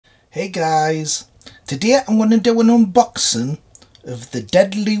Hey guys, today I'm going to do an unboxing of the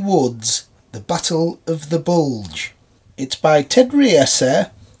Deadly Woods, The Battle of the Bulge. It's by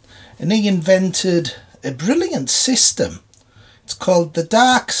RAICER and he invented a brilliant system. It's called the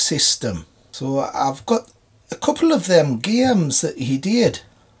Dark System. So I've got a couple of them games that he did.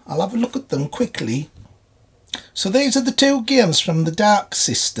 I'll have a look at them quickly. So these are the two games from the Dark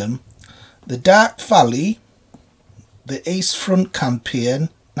System. The Dark Valley, the East Front Campaign,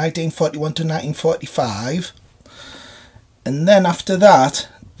 1941 to 1945, and then after that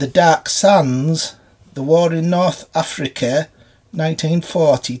the Dark Sands, the War in North Africa,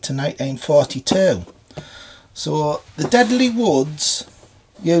 1940 to 1942. So the Deadly Woods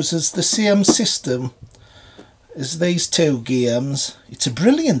uses the same system as these two games. It's a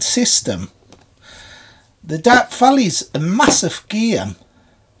brilliant system. The Dark Valley's a massive game.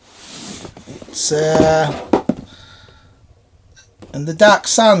 It's and the Dark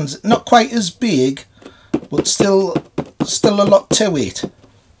Sands, not quite as big, but still a lot to it.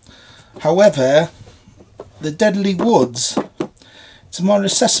 However, the Deadly Woods, it's a more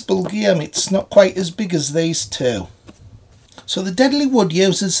accessible game. It's not quite as big as these two. So the Deadly Wood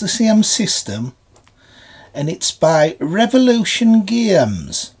uses the same system, and it's by Revolution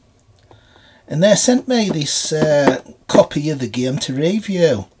Games. And they sent me this copy of the game to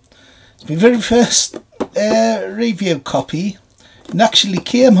review. It's my very first review copy. It actually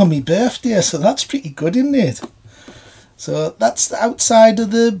came on my birthday, so that's pretty good, isn't it? So that's the outside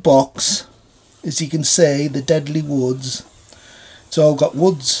of the box. As you can see, the Deadly Woods. It's all got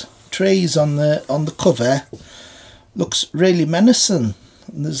woods, trees on the cover. Looks really menacing.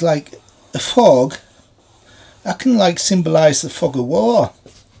 And there's like a fog. That can like symbolise the fog of war.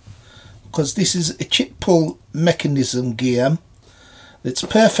 Because this is a chit pull mechanism game that's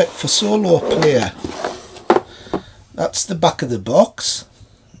perfect for solo player. That's the back of the box.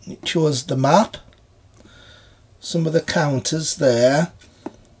 It shows the map, some of the counters there,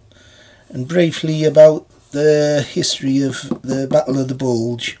 and briefly about the history of the Battle of the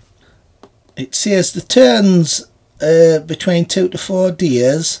Bulge. It says the turns between 2 to 4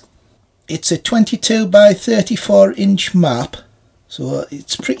 days. It's a 22 by 34 inch map, so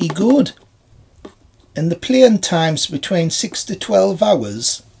it's pretty good. And the playing time's between 6 to 12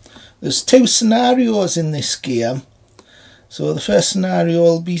 hours. There's 2 scenarios in this game. So the first scenario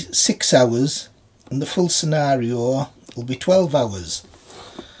will be 6 hours and the full scenario will be 12 hours.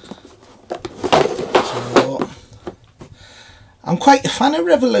 So I'm quite a fan of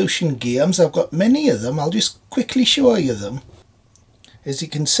Revolution games. I've got many of them. I'll just quickly show you them. As you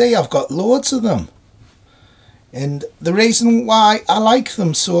can see, I've got loads of them. And the reason why I like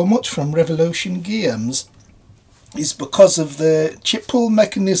them so much from Revolution Games is because of the chit pull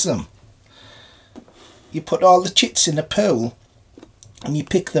mechanism. You put all the chits in a pool and you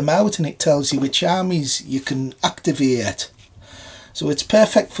pick them out, and it tells you which armies you can activate. So it's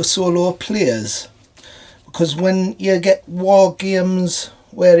perfect for solo players, because when you get war games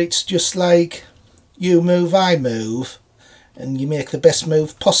where it's just like you move, I move, and you make the best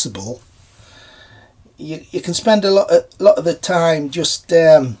move possible, you can spend a lot of the time just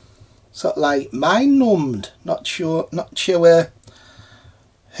sort of like mind numbed, not sure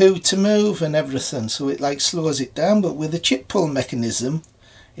who to move and everything, so it like slows it down. But with the chit pull mechanism,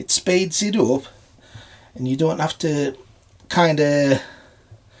 it speeds it up, and you don't have to kind of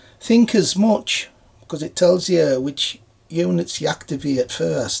think as much, because it tells you which units you activate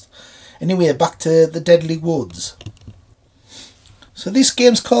first. Anyway, back to the Deadly Woods. So this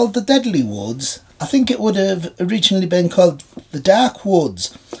game's called the Deadly Woods. I think it would have originally been called the Dark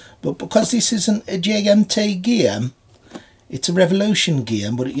Woods, but because this isn't a JMT game, it's a Revolution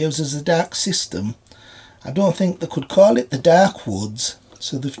game, but it uses the Dark System, I don't think they could call it the Dark Woods,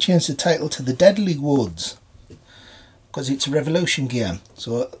 so they've changed the title to the Deadly Woods, because it's a Revolution game.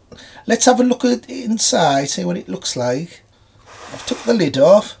 So let's have a look at it inside, see what it looks like. I've took the lid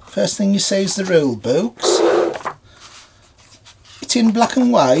off. First thing you see is the rule books. It's in black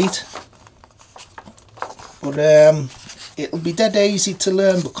and white, but it'll be dead easy to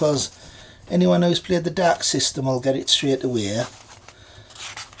learn, because anyone who's played the Dark System will get it straight away,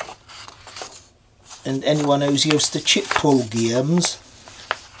 and anyone who's used to chit pull games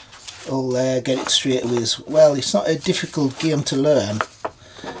will get it straight away as well. It's not a difficult game to learn.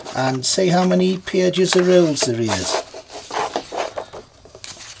 And see how many pages of rules there is.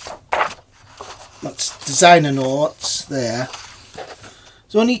 That's designer notes there.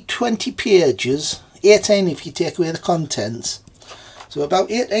 There's only 20 pages, 18 if you take away the contents. So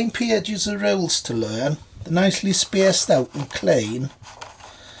about 18 pages of rules to learn. They're nicely spaced out and clean.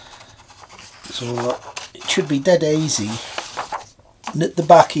 So it should be dead easy. And at the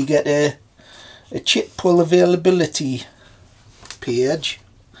back you get a chit pull availability page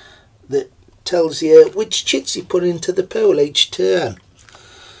that tells you which chits you put into the pool each turn.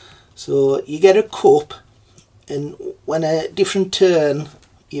 So you get a cup, and when a different turn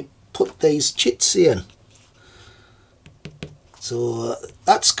you put these chits in. So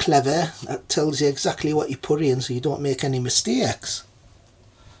that's clever. That tells you exactly what you put in so you don't make any mistakes.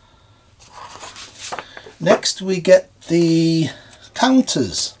 Next we get the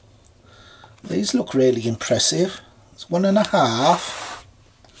counters. These look really impressive. It's 1.5.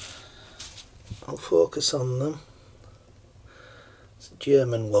 I'll focus on them. It's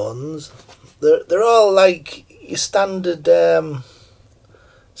German ones. They're all like your standard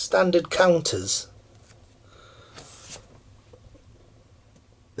standard counters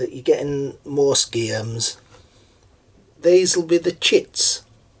that you get in most games. These will be the chits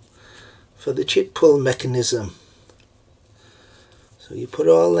for the chit pull mechanism. So you put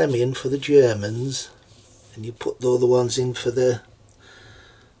all them in for the Germans, and you put the other ones in for the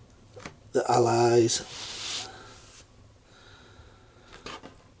Allies.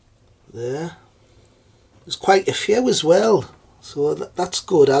 There. There's quite a few as well, so that's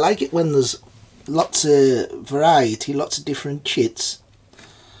good. I like it when there's lots of variety, lots of different chits.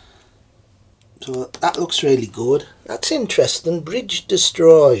 So that looks really good. That's interesting. Bridge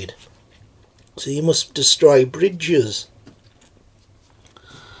destroyed. So you must destroy bridges.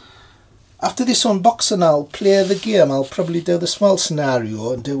 After this unboxing I'll play the game. I'll probably do the small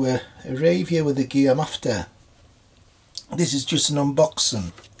scenario and do a review of the game after. This is just an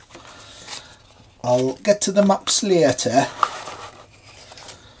unboxing. I'll get to the maps later.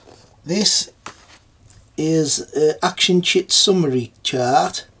 This is an action chit summary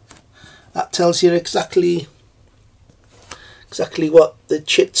chart. That tells you exactly what the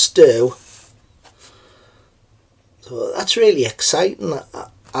chits do. So that's really exciting.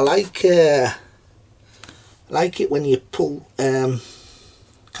 I like it when you pull kind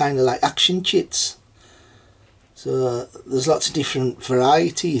of like action chits. So there's lots of different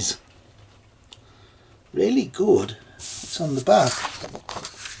varieties. Really good. It's on the back.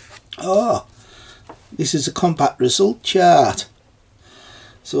 Oh, this is a combat result chart.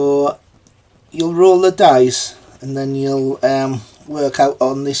 So you'll roll the dice and then you'll work out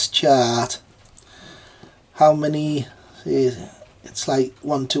on this chart how many. It's like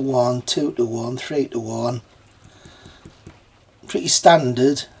 1 to 1, 2 to 1, 3 to 1. Pretty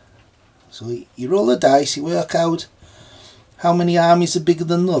standard. So you roll the dice, you work out how many armies are bigger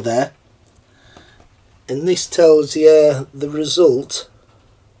than the other, and this tells you the result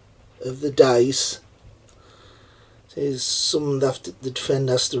of the dice. There's some that the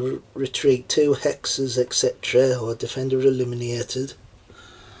defender has to retreat 2 hexes, etc., or defender eliminated.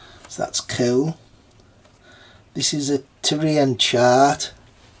 So that's cool. This is a terrain chart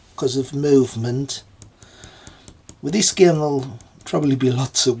because of movement. With this game there'll probably be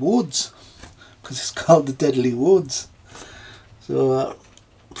lots of woods because it's called the Deadly Woods. So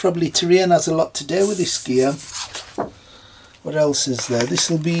probably terrain has a lot to do with this game. What else is there? This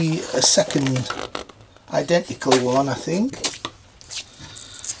will be a second identical one, I think.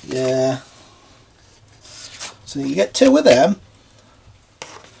 Yeah. So you get 2 of them.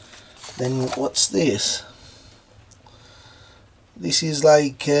 Then what's this? This is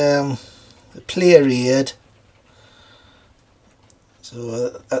like a player aid. So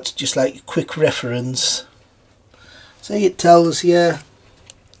that's just like a quick reference. So it tells you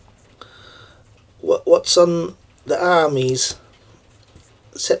what's on the army's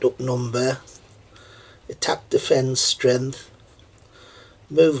setup number, attack, defense, strength,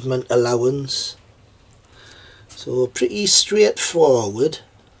 movement allowance. So pretty straightforward.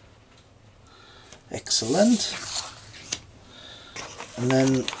 Excellent. And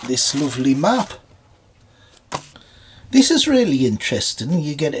then this lovely map. This is really interesting.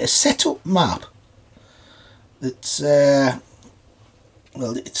 You get a setup map that's well,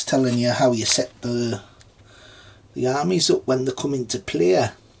 it's telling you how you set the armies up when they come into play.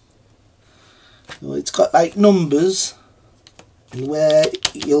 So it's got like numbers and where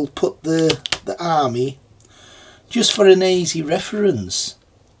you'll put the army, just for an easy reference.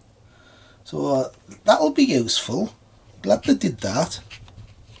 So that'll be useful. Glad they did that.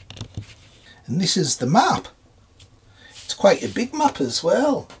 And this is the map. It's quite a big map as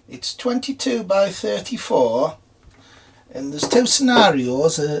well. It's 22 by 34, and there's 2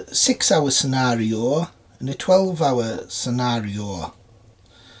 scenarios, a 6-hour scenario and a 12-hour scenario.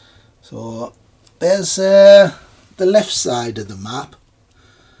 So there's the left side of the map,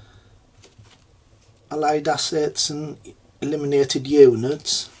 allied assets and eliminated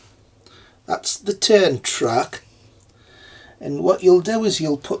units. That's the turn track. And what you'll do is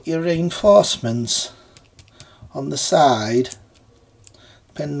you'll put your reinforcements on the side,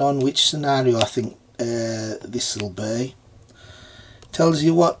 depending on which scenario I think this will be. Tells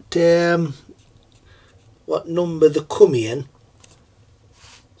you what number they come in,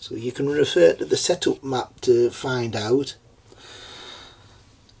 so you can refer to the setup map to find out.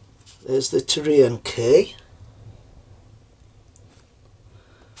 There's the terrain key,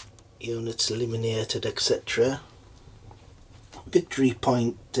 units eliminated, etc. Victory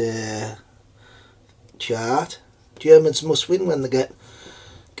point chart. Germans must win when they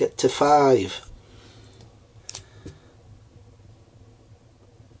get to 5.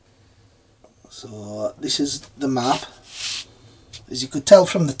 So this is the map. As you could tell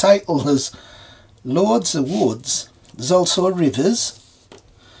from the title, there's loads of woods. There's also rivers,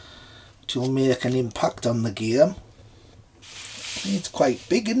 which will make an impact on the game. It's quite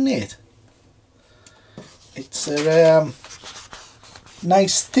big, isn't it? It's a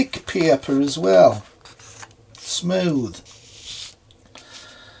nice thick paper as well, smooth.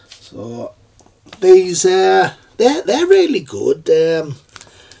 So these they're really good.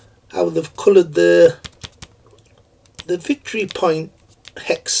 How they've coloured the victory point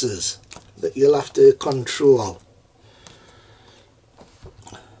hexes that you'll have to control.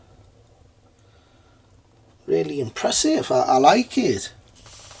 Really impressive. I like it.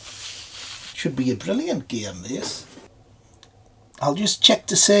 Should be a brilliant game, this. I'll just check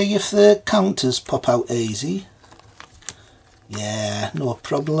to see if the counters pop out easy. Yeah, no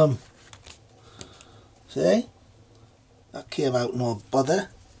problem. See? That came out no bother.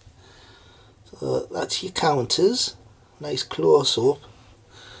 So that's your counters. Nice close up.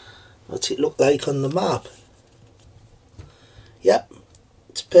 What's it look like on the map? Yep,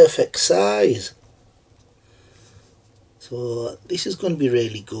 it's perfect size. So this is going to be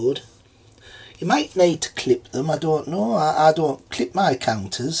really good. You might need to clip them, I don't know. I don't clip my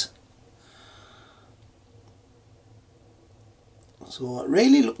counters. So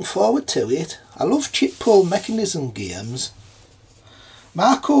really looking forward to it. I love chit pull mechanism games.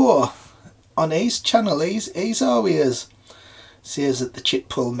 Marco, on his channel, he's always says that the chit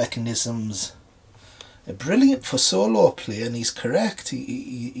pull mechanisms are brilliant for solo play, and he's correct.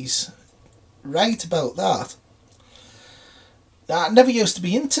 He's right about that. I never used to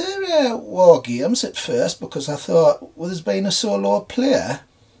be into war games at first because I thought, well, as being a solo player,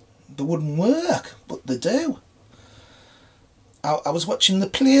 they wouldn't work, but they do. I was watching the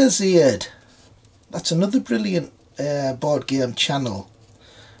Player's Aid. That's another brilliant board game channel,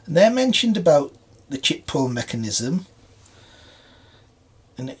 and they mentioned about the chit pull mechanism,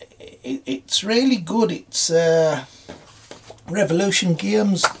 and it's really good. It's Revolution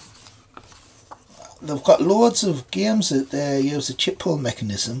Games. They've got loads of games that use the chit pull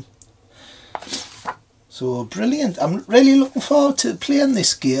mechanism. So brilliant. I'm really looking forward to playing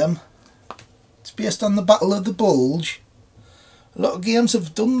this game. It's based on the Battle of the Bulge. A lot of games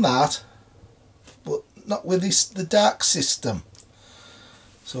have done that, but not with the dark system.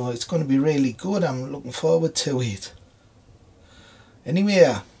 So it's going to be really good. I'm looking forward to it.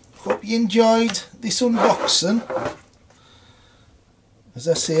 Anyway, hope you enjoyed this unboxing. As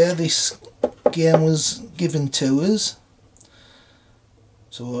I say, this game was given to us,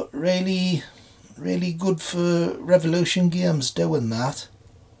 so really good for Revolution Games doing that.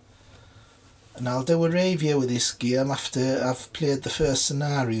 And I'll do a review of this game after I've played the first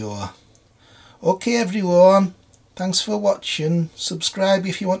scenario. Okay everyone, thanks for watching. Subscribe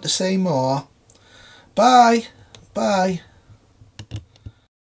if you want to see more. Bye.